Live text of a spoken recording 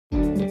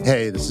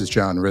Hey, this is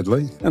John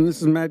Ridley. And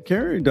this is Matt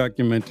Carey,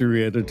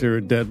 documentary editor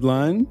at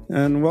Deadline.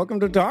 And welcome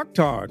to Doc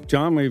Talk.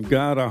 John, we've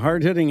got a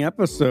hard-hitting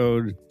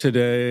episode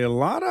today. A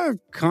lot of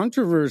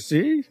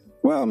controversy.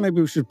 Well, maybe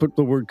we should put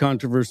the word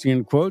controversy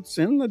in quotes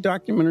in the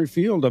documentary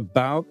field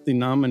about the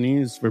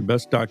nominees for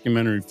Best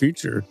Documentary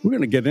Feature. We're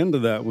going to get into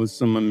that with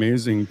some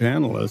amazing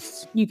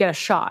panelists. You get a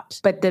shot,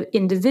 but the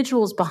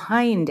individuals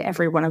behind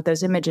every one of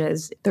those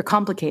images, they're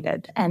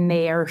complicated and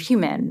they are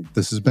human.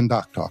 This has been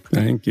Doc Talk.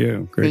 Thank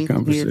you. Great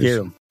conversation.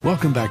 You.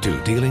 Welcome back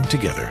to Dealing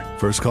Together.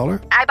 First caller?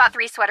 I bought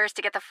 3 sweaters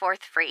to get the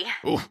 4th free.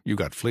 Oh, you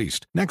got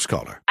fleeced. Next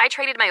caller? I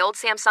traded my old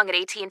Samsung at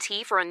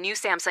AT&T for a new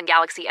Samsung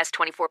Galaxy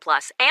S24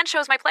 Plus and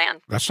chose my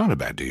plan. That's not a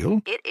bad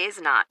deal. It is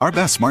not. Our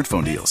best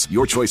smartphone deals.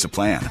 Your choice of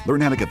plan.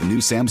 Learn how to get the new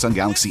Samsung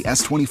Galaxy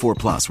S24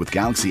 Plus with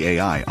Galaxy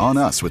AI on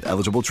us with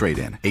eligible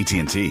trade-in.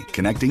 AT&T.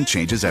 Connecting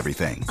changes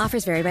everything.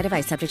 Offers vary by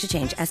device. Subject to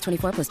change.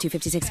 S24 plus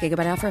 256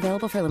 gigabyte offer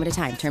available for a limited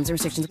time. Terms and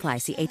restrictions apply.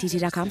 See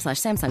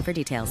att.com/Samsung for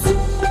details.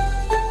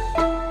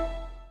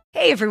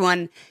 Hey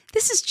everyone,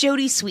 this is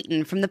Jody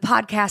Sweeten from the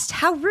podcast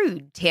How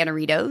Rude,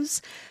 Tanneritos.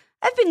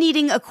 I've been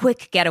needing a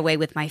quick getaway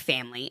with my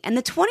family, and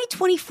the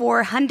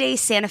 2024 Hyundai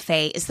Santa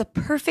Fe is the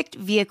perfect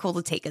vehicle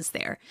to take us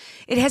there.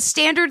 It has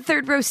standard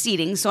third-row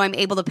seating, so I'm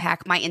able to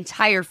pack my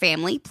entire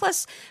family,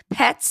 plus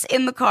pets,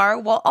 in the car,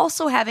 while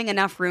also having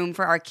enough room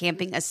for our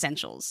camping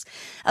essentials.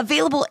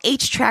 Available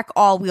H-Track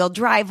all-wheel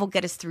drive will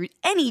get us through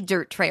any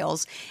dirt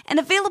trails, and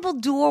available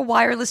dual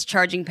wireless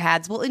charging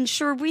pads will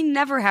ensure we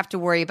never have to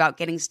worry about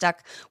getting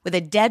stuck with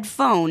a dead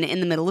phone in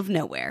the middle of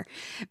nowhere.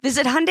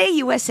 Visit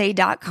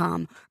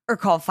HyundaiUSA.com or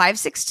call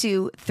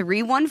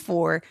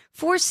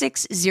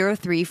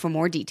 562-314-4603 for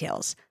more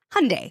details.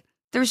 Hyundai,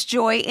 there's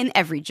joy in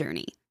every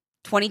journey.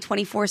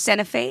 2024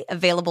 Santa Fe,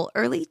 available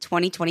early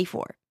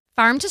 2024.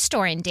 Farm to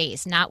store in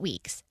days, not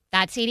weeks.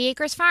 That's 80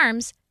 Acres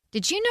Farms.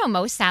 Did you know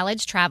most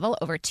salads travel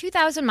over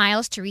 2,000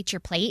 miles to reach your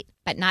plate?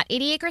 But not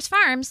 80 Acres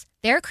Farms.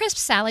 Their crisp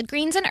salad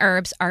greens and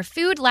herbs are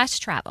food less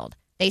traveled.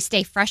 They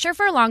stay fresher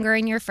for longer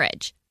in your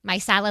fridge. My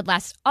salad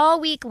lasts all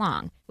week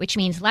long, which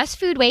means less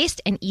food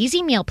waste and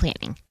easy meal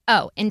planning.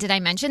 Oh, and did I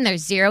mention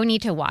there's zero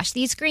need to wash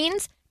these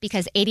greens?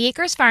 Because 80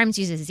 Acres Farms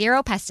uses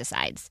 0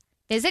 pesticides.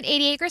 Visit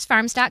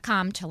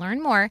 80acresfarms.com to learn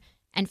more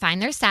and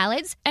find their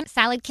salads and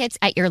salad kits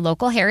at your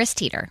local Harris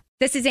Teeter.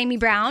 This is Amy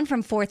Brown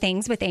from 4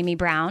 Things with Amy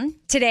Brown.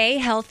 Today,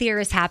 healthier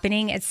is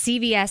happening at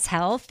CVS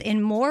Health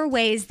in more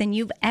ways than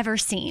you've ever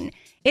seen.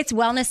 It's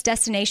wellness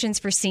destinations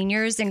for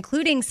seniors,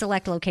 including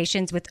select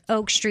locations with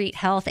Oak Street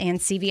Health and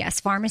CVS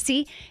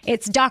Pharmacy.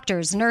 It's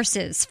doctors,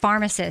 nurses,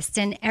 pharmacists,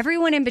 and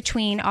everyone in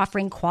between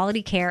offering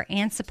quality care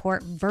and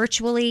support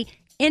virtually,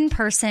 in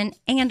person,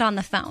 and on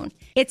the phone.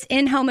 It's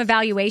in-home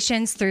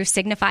evaluations through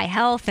Signify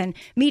Health and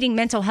meeting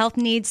mental health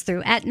needs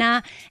through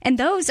Aetna. And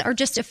those are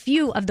just a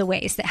few of the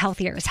ways that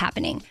healthier is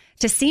happening.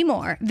 To see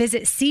more,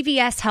 visit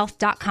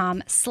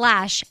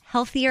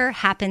cvshealth.com/healthier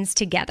happens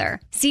together.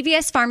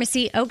 CVS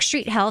Pharmacy, Oak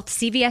Street Health,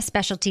 CVS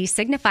Specialty,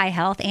 Signify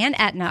Health, and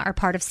Aetna are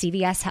part of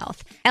CVS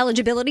Health.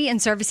 Eligibility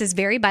and services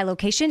vary by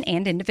location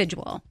and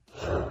individual.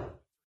 All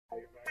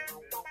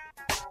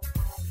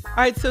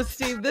right, so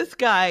Steve, this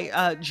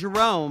guy,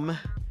 Jerome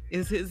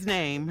is his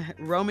name,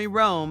 Romy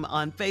Rome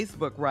on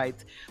Facebook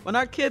writes, when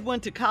our kid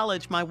went to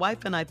college, my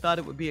wife and I thought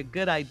it would be a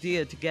good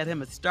idea to get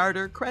him a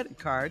starter credit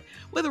card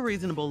with a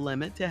reasonable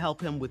limit to help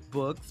him with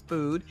books,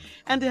 food,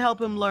 and to help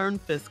him learn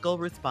fiscal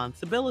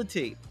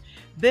responsibility.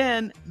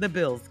 Then the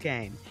bills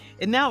came.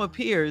 It now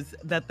appears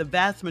that the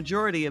vast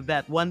majority of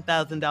that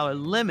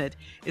 $1,000 limit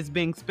is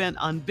being spent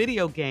on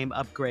video game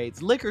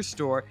upgrades, liquor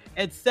store,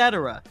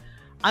 etc.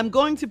 I'm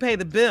going to pay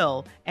the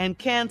bill and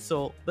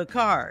cancel the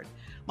card.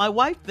 My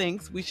wife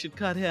thinks we should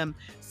cut him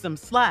some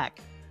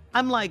slack.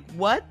 I'm like,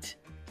 what?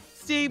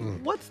 Steve,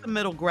 what's the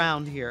middle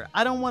ground here?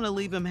 I don't want to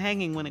leave him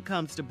hanging when it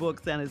comes to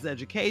books and his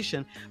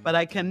education, but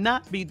I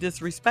cannot be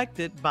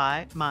disrespected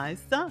by my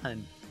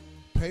son.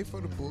 Pay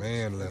for the books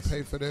and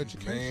pay for the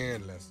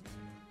education.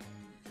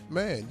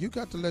 Man, you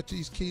got to let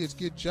these kids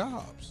get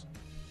jobs.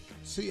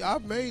 See,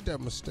 I've made that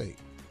mistake.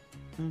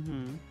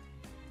 Mm-hmm.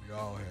 We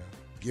all have.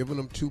 Giving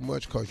them too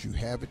much because you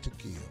have it to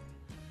give.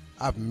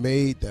 I've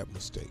made that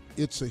mistake.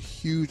 It's a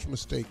huge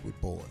mistake with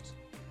boys.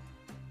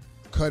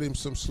 Cut him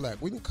some slack.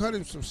 We can cut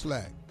him some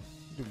slack.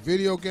 The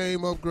video game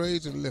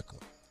upgrades and liquor.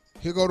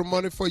 Here go the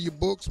money for your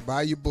books.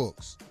 Buy your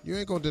books. You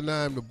ain't going to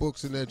deny him the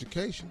books and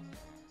education.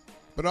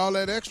 But all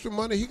that extra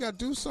money, he got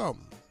to do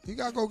something. He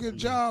got to go get a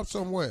job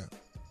somewhere.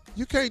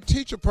 You can't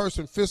teach a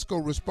person fiscal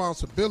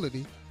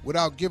responsibility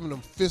without giving them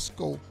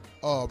fiscal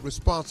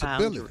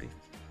responsibility. Boundary.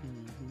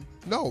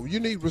 Mm-hmm. No, you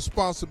need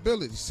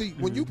responsibility. See,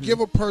 when you give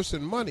a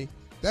person money,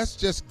 that's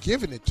just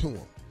giving it to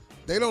them.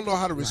 They don't know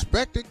how to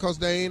respect it because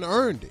they ain't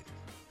earned it.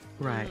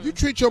 Right. You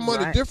treat your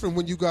money different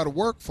when you got to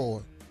work for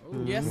it.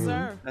 Ooh, yes,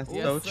 sir. That's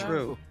yes, so sir.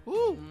 true.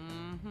 Ooh.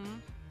 Mm-hmm.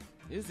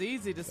 It's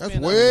easy to spend.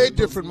 That's way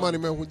different money,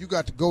 man, when you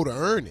got to go to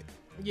earn it.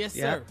 Yes,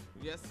 sir.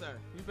 Yes, sir.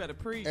 You better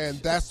preach. And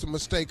that's the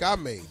mistake I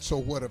made. So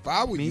what if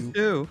I were you?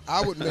 Too.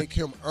 I would make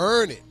him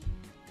earn it.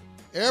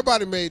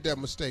 Everybody made that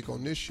mistake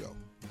on this show.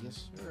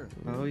 Yes, sir.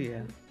 Oh,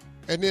 yeah.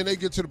 And then they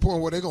get to the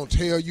point where they're going to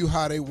tell you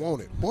how they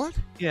want it. What?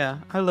 Yeah,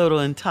 our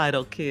little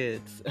entitled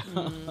kids.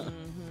 I'll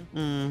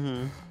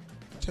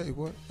tell you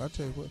what.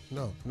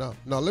 No.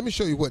 Let me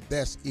show you what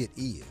that's it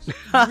is.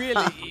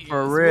 Really is.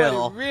 For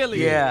real. What it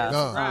really Yeah. is.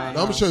 No, Right. I'm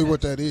going to show you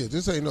what that is.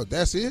 This ain't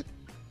that's it.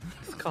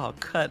 It's called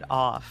cut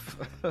off.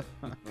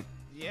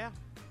 Yeah.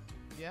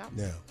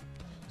 Now,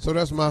 so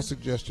that's my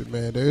suggestion,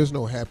 man. There is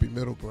no happy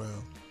middle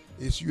ground.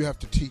 It's you have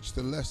to teach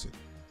the lesson.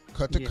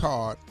 Cut the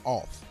card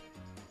off.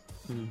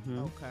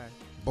 Okay.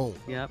 Boom.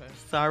 Yep. Okay.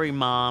 Sorry,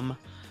 Mom.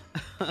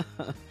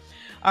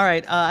 All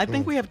right. I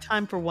think we have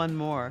time for one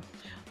more.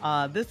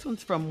 This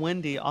one's from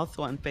Wendy,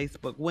 also on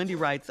Facebook. Wendy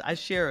writes, I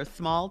share a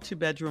small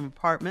 2-bedroom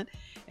apartment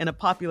in a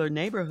popular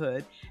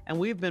neighborhood, and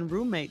we've been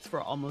roommates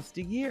for almost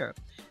a year.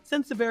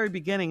 Since the very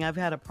beginning, I've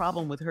had a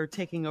problem with her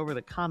taking over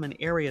the common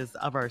areas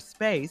of our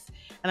space,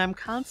 and I'm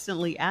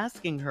constantly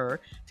asking her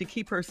to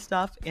keep her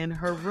stuff in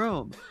her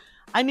room.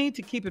 I need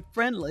to keep it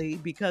friendly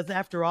because,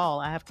 after all,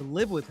 I have to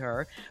live with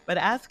her, but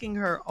asking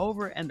her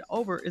over and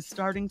over is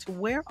starting to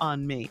wear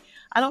on me.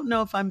 I don't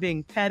know if I'm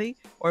being petty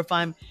or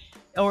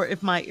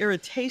if my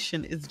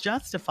irritation is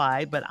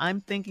justified, but I'm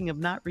thinking of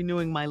not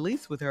renewing my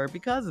lease with her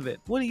because of it.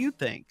 What do you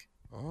think?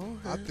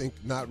 I think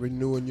not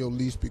renewing your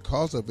lease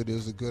because of it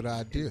is a good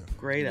idea.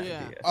 Great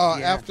idea.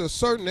 After a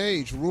certain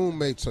age,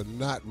 roommates are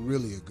not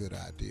really a good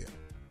idea.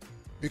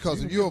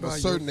 Because if you're of a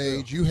certain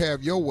age, you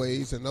have your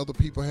ways and other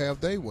people have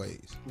their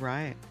ways.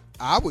 Right.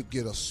 I would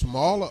get a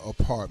smaller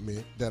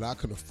apartment that I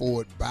can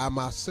afford by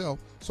myself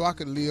so I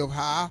can live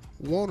how I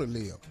want to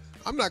live.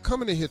 I'm not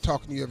coming in here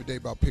talking to you every day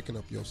about picking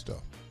up your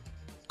stuff.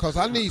 Because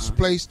I need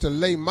place to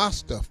lay my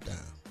stuff down.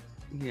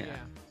 Yeah.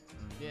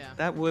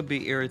 That would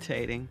be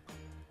irritating.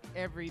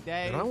 Every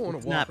day. And I want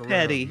It's to walk not around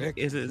petty.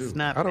 naked. It's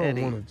not I don't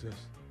petty. want to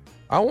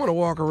I want to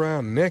walk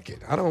around naked.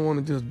 I don't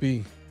want to just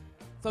be.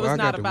 So it's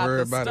not about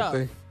the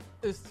stuff.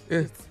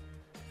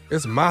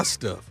 It's my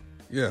stuff.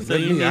 Yeah, So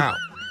let you me out.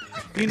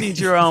 You need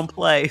your own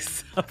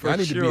place. For I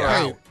need sure. to be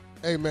out.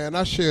 Hey, man,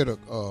 I shared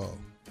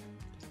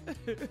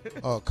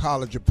a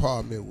college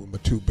apartment with my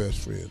 2 best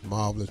friends,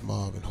 Marvelous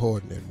Marvin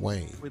Horton and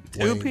Wayne. With 2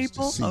 Wayne's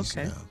people? deceased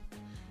Okay. now.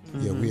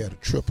 Yeah, we had a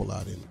triple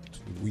out in it.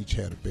 We each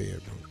had a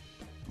bedroom.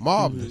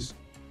 Marvelous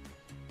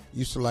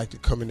used to like to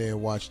come in there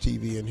and watch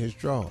TV in his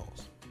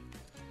drawers.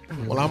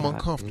 Well, I'm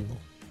uncomfortable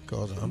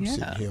because I'm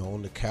sitting here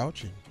on the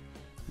couch and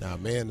now a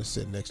man is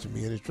sitting next to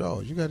me in his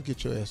drawers. You got to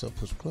get your ass up,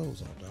 put some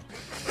clothes on, dog.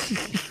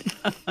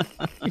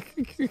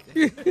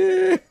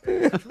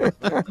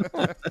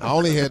 I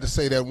only had to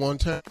say that one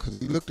time because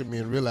he looked at me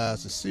and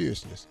realized the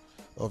seriousness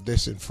of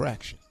this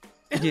infraction.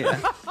 Yeah.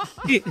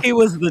 he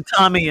was the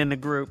Tommy in the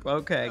group.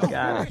 Okay,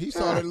 got it. He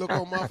saw that look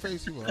on my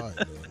face. He went, all right,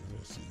 man,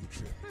 let's see you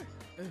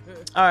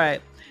tripping. All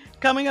right.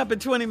 Coming up in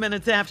 20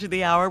 minutes after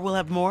the hour, we'll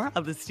have more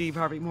of the Steve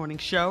Harvey Morning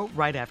Show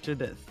right after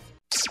this.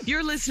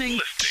 You're listening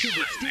to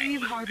the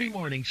Steve Harvey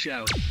Morning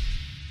Show.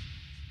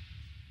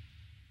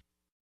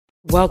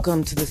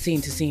 Welcome to the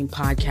Scene to Scene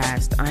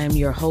podcast. I am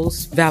your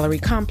host, Valerie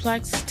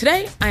Complex.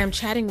 Today, I am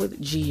chatting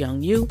with Ji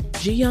Young Yu.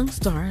 Ji Young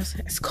stars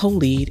as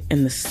co-lead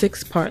in the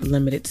 6-part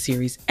limited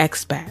series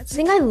Expats. I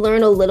think I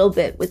learn a little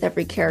bit with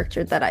every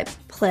character that I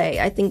play.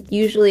 I think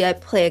usually I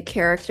play a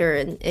character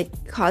and it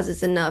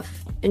causes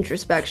enough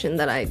introspection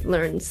that I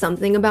learn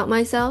something about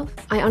myself.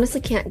 I honestly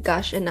can't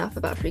gush enough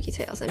about Freaky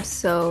Tales. I'm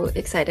so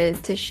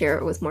excited to share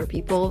it with more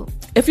people.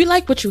 If you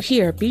like what you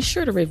hear, be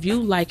sure to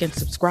review, like, and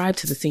subscribe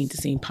to the Scene to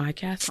Scene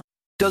podcast.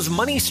 Does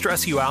money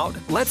stress you out?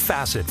 Let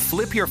Facet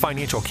flip your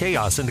financial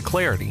chaos into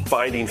clarity.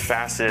 Finding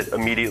Facet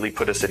immediately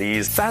put us at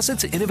ease.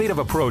 Facet's innovative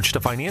approach to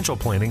financial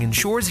planning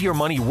ensures your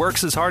money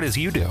works as hard as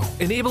you do,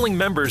 enabling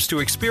members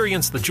to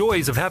experience the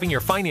joys of having your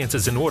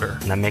finances in order.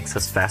 And that makes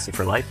us Facet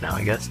for life now,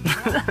 I guess.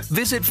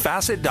 Visit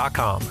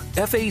Facet.com,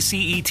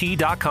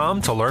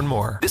 FACET.com to learn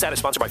more. This ad is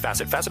sponsored by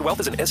Facet. Facet Wealth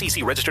is an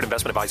SEC registered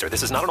investment advisor.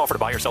 This is not an offer to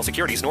buy or sell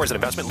securities, nor is it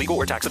investment, legal,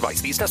 or tax advice.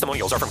 These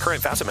testimonials are from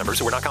current Facet members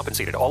who are not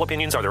compensated. All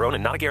opinions are their own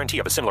and not a guarantee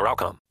of a similar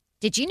outcome.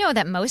 Did you know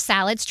that most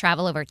salads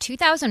travel over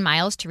 2,000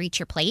 miles to reach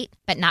your plate?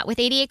 But not with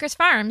 80 Acres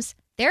Farms.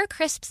 Their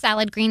crisp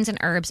salad greens and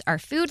herbs are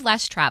food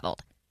less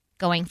traveled,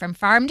 going from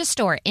farm to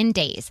store in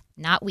days,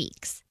 not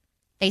weeks.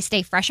 They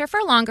stay fresher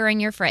for longer in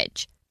your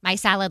fridge. My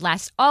salad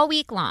lasts all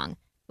week long,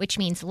 which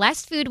means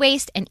less food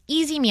waste and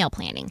easy meal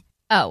planning.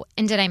 Oh,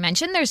 and did I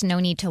mention there's no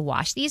need to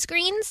wash these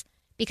greens?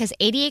 Because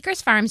 80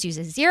 Acres Farms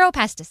uses 0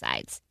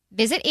 pesticides.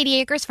 Visit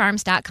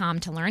 80acresfarms.com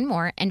to learn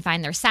more and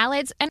find their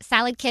salads and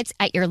salad kits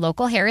at your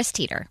local Harris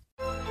Teeter.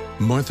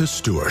 Martha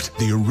Stewart,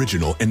 the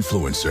original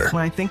influencer.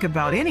 When I think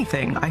about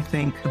anything, I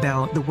think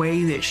about the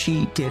way that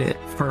she did it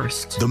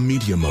first. The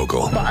media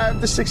mogul.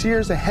 5 to 6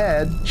 years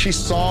ahead, she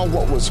saw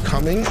what was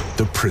coming.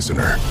 The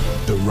prisoner.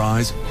 The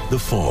rise, the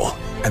fall,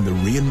 and the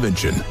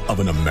reinvention of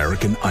an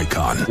American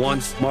icon.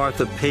 Once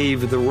Martha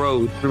paved the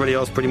road, everybody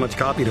else pretty much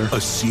copied her.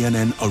 A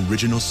CNN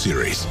original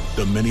series,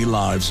 The Many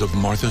Lives of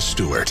Martha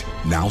Stewart,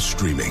 now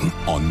streaming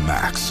on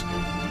Max.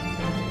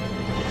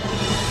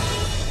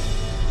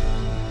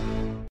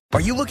 Are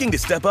you looking to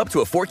step up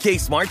to a 4K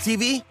smart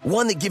TV?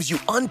 One that gives you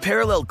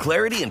unparalleled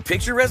clarity and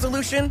picture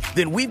resolution?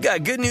 Then we've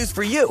got good news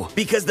for you,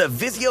 because the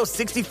Vizio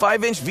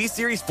 65-inch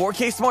V-Series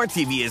 4K smart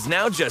TV is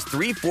now just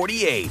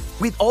 $348.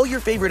 With all your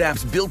favorite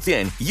apps built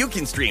in, you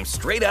can stream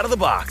straight out of the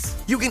box.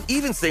 You can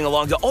even sing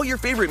along to all your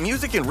favorite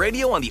music and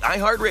radio on the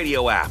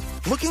iHeartRadio app.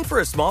 Looking for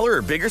a smaller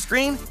or bigger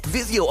screen?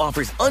 Vizio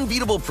offers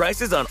unbeatable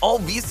prices on all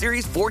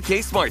V-Series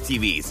 4K smart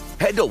TVs.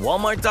 Head to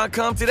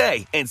Walmart.com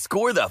today and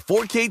score the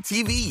 4K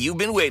TV you've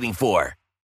been waiting for.